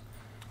this,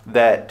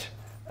 that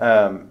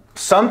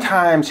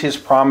sometimes His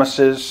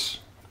promises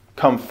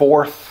come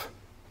forth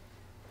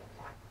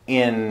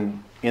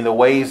in the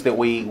ways that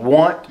we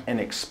want and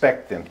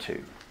expect them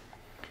to.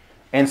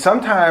 And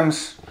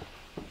sometimes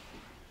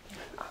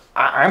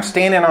I'm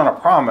standing on a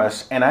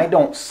promise and I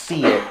don't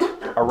see it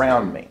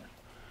around me.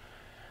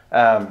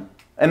 And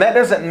that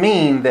doesn't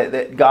mean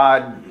that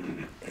God...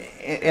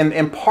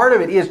 And part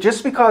of it is,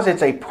 just because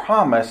it's a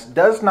promise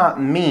does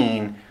not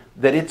mean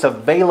that it's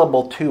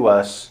available to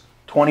us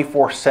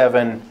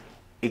 24/7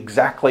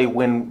 exactly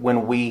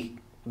when we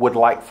would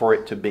like for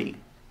it to be.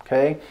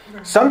 Okay?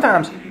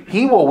 Sometimes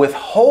He will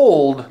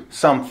withhold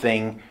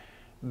something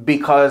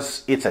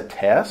because it's a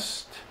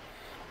test,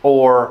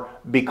 or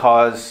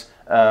because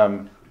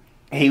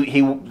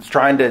He's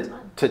trying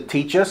to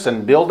teach us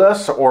and build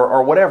us,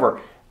 or whatever.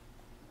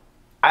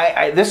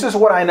 This is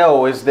what I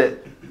know, is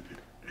that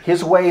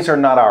His ways are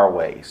not our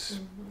ways.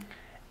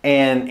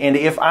 And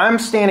if I'm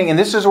standing, and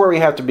this is where we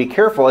have to be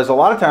careful, is a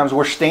lot of times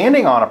we're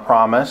standing on a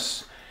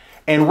promise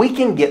and we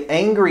can get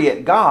angry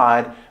at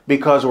God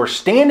because we're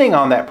standing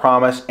on that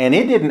promise and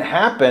it didn't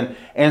happen.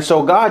 And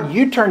so, God,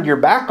 you turned your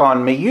back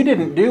on me. You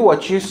didn't do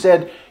what you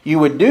said you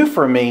would do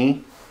for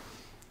me.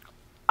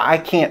 I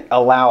can't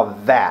allow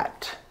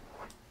that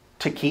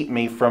to keep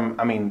me from,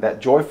 that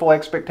joyful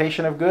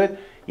expectation of good.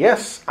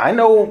 Yes, I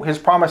know His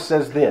promise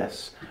says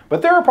this,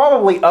 but there are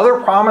probably other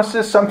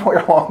promises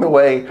somewhere along the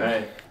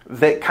way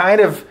that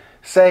kind of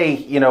say,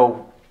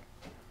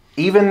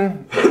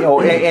 even,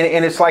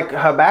 and it's like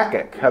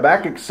Habakkuk.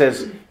 Habakkuk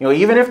says,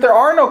 even if there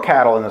are no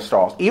cattle in the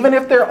stalls, even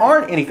if there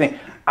aren't anything,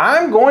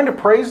 I'm going to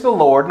praise the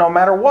Lord no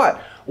matter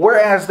what.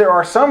 Whereas there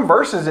are some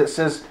verses that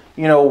says,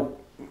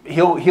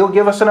 He'll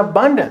give us an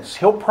abundance.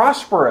 He'll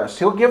prosper us.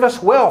 He'll give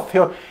us wealth.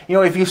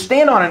 If you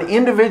stand on an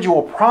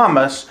individual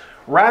promise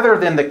rather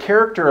than the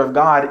character of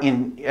God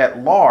at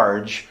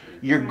large,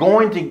 you're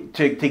going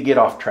to get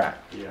off track.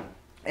 Yeah.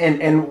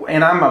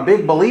 And I'm a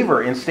big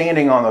believer in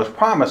standing on those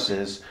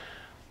promises,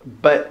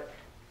 but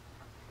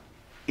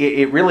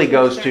it really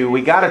goes to,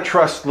 we got to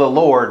trust the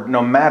Lord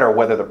no matter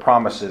whether the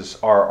promises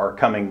are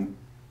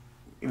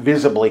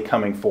visibly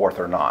coming forth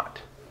or not.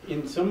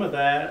 In some of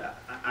that,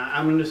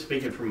 I'm just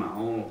speaking from my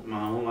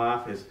own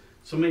life. Is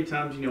so many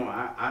times,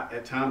 I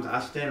at times I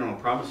stand on a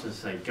promise and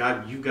say,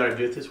 God, you've got to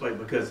do it this way,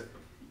 because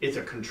it's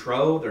a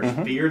control. There's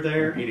fear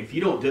there, and if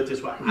you don't do it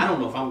this way, I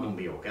don't know if I'm going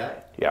to be okay.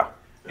 Yeah.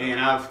 And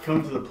I've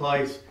come to the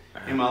place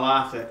in my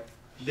life that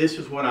this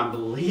is what I'm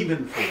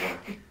believing for.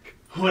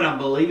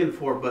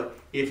 But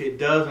if it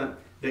doesn't,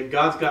 that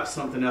God's got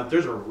something else.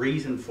 There's a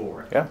reason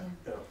for it. Yeah.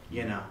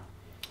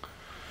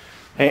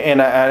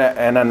 And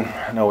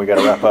I know we got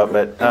to wrap up,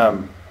 but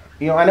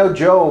I know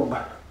Job.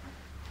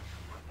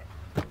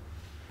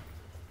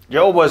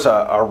 Job was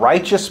a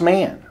righteous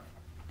man,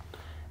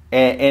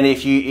 and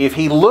if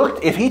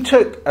he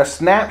took a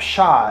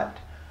snapshot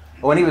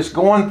when he was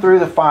going through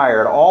the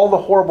fire, all the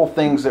horrible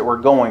things that were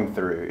going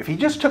through, if he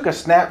just took a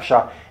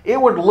snapshot, it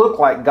would look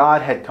like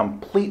God had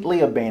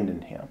completely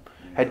abandoned him,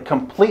 had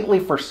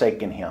completely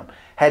forsaken him,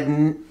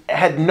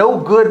 had no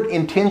good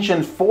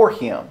intentions for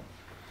him.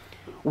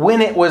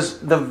 When it was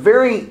the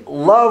very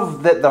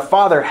love that the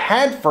Father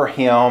had for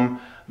him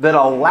that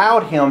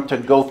allowed him to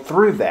go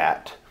through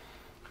that,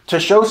 to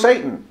show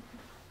Satan,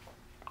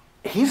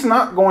 He's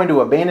not going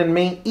to abandon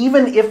me,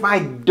 even if I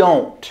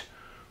don't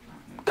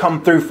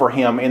come through for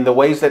him in the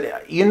ways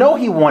that He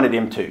wanted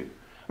him to.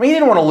 He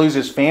didn't want to lose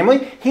his family.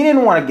 He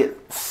didn't want to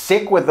get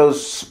sick with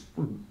those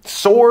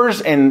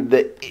sores and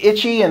the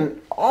itchy and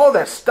all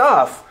that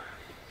stuff.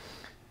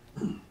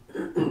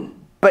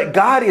 But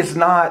God is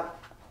not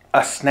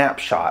a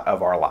snapshot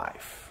of our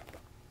life.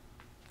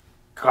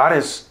 God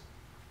is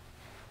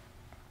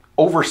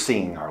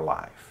overseeing our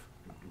life.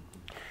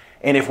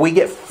 And if we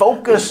get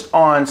focused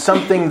on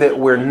something that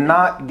we're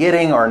not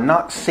getting or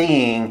not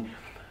seeing,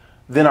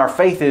 then our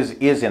faith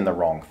is in the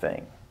wrong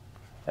thing.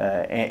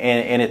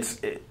 And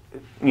it's,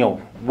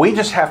 we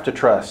just have to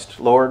trust,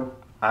 Lord,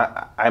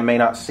 I may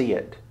not see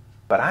it,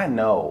 but I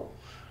know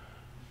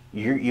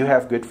you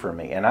have good for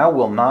me. And I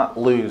will not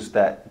lose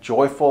that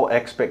joyful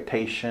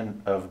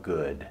expectation of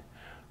good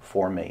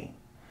for me.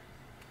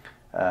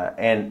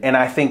 And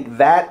I think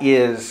that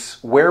is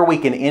where we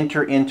can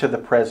enter into the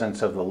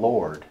presence of the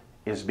Lord,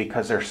 is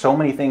because there's so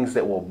many things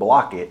that will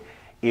block it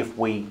if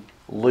we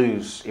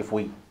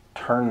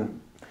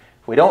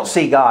don't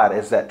see God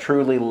as that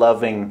truly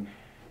loving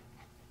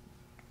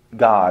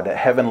God, a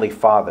heavenly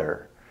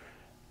Father.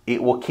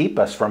 It will keep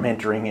us from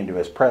entering into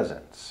His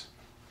presence.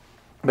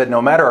 But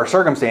no matter our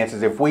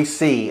circumstances, if we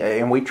see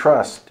and we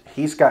trust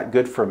He's got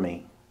good for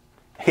me,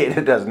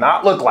 it does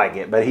not look like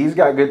it, but He's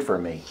got good for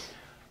me,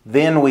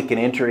 then we can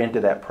enter into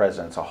that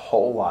presence a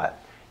whole lot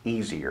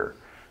easier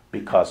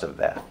because of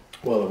that.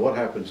 Well, what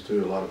happens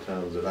too a lot of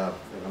times and I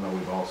know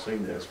we've all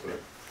seen this, but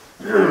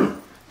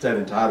it's that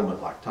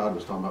entitlement, like Todd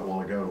was talking about a while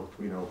ago.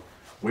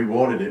 We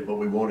wanted it, but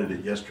we wanted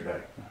it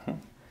yesterday.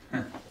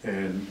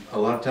 And a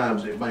lot of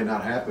times it may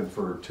not happen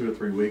for 2 or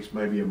 3 weeks,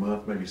 maybe a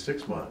month, maybe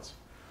 6 months.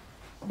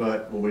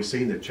 But when we've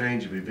seen the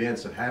change of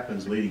events that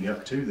happens leading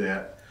up to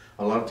that,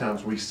 a lot of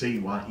times we see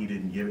why He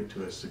didn't give it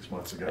to us 6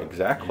 months ago.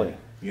 Exactly.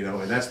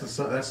 And that's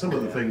some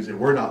of the things that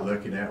we're not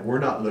looking at. We're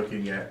not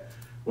looking at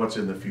what's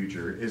in the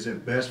future. Is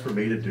it best for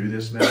me to do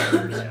this now?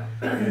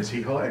 Or is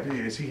he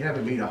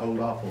having me to hold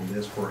off on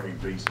this for a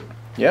reason?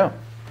 Yeah.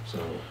 So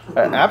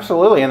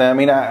absolutely. And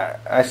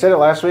I said it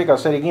last week, I'll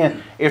say it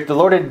again. If the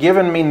Lord had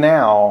given me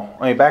now,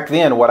 back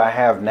then what I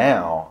have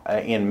now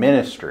in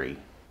ministry,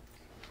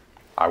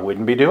 I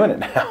wouldn't be doing it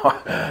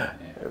now.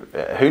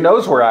 who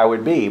knows where I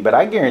would be, but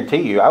I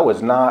guarantee you I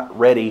was not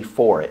ready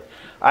for it.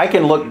 I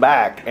can look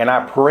back and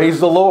I praise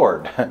the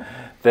Lord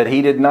that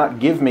He did not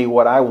give me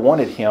what I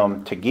wanted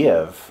Him to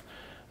give.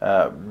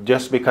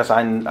 Just because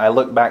I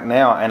look back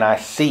now and I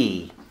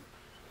see,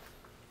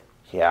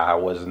 I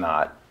was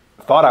not.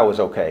 Thought I was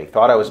okay.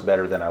 Thought I was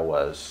better than I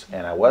was,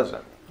 and I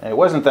wasn't. And it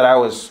wasn't that I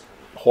was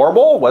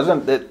horrible. It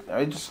wasn't that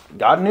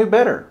God knew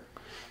better.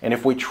 And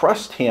if we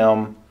trust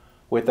Him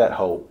with that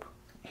hope,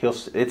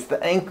 it's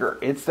the anchor.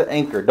 It's the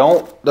anchor.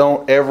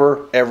 Don't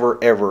ever,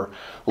 ever, ever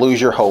lose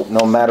your hope,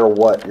 no matter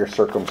what your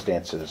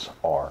circumstances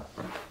are.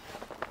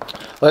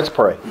 Let's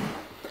pray.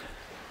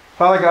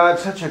 Father God,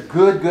 such a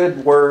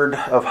good word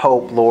of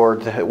hope,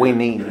 Lord, that we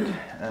need.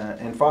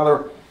 And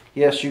Father,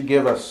 yes, you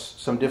give us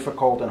some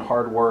difficult and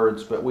hard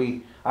words, but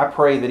I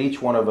pray that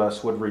each one of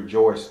us would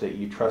rejoice that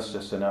you trust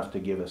us enough to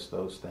give us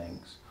those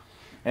things.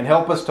 And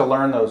help us to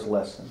learn those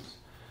lessons.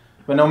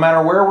 But no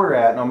matter where we're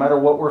at, no matter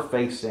what we're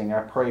facing,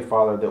 I pray,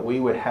 Father, that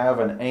we would have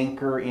an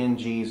anchor in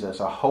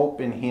Jesus, a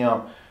hope in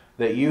Him,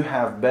 that you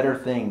have better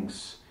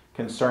things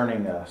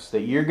concerning us,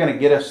 that you're going to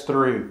get us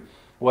through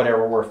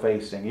whatever we're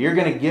facing. You're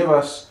going to give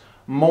us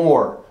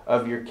more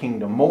of your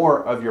kingdom,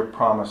 more of your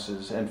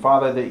promises. And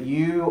Father, that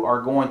you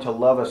are going to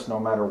love us no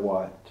matter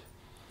what.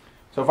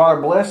 So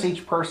Father, bless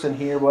each person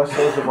here. Bless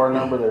those of our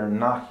number that are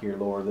not here,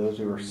 Lord, those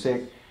who are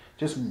sick.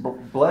 Just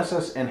bless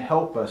us and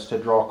help us to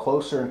draw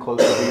closer and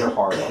closer to your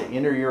heart, to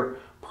enter your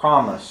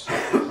promise,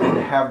 and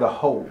to have the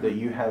hope that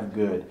you have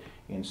good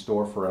in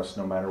store for us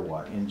no matter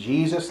what. In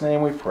Jesus'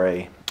 name we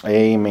pray.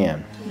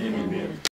 Amen. Amen.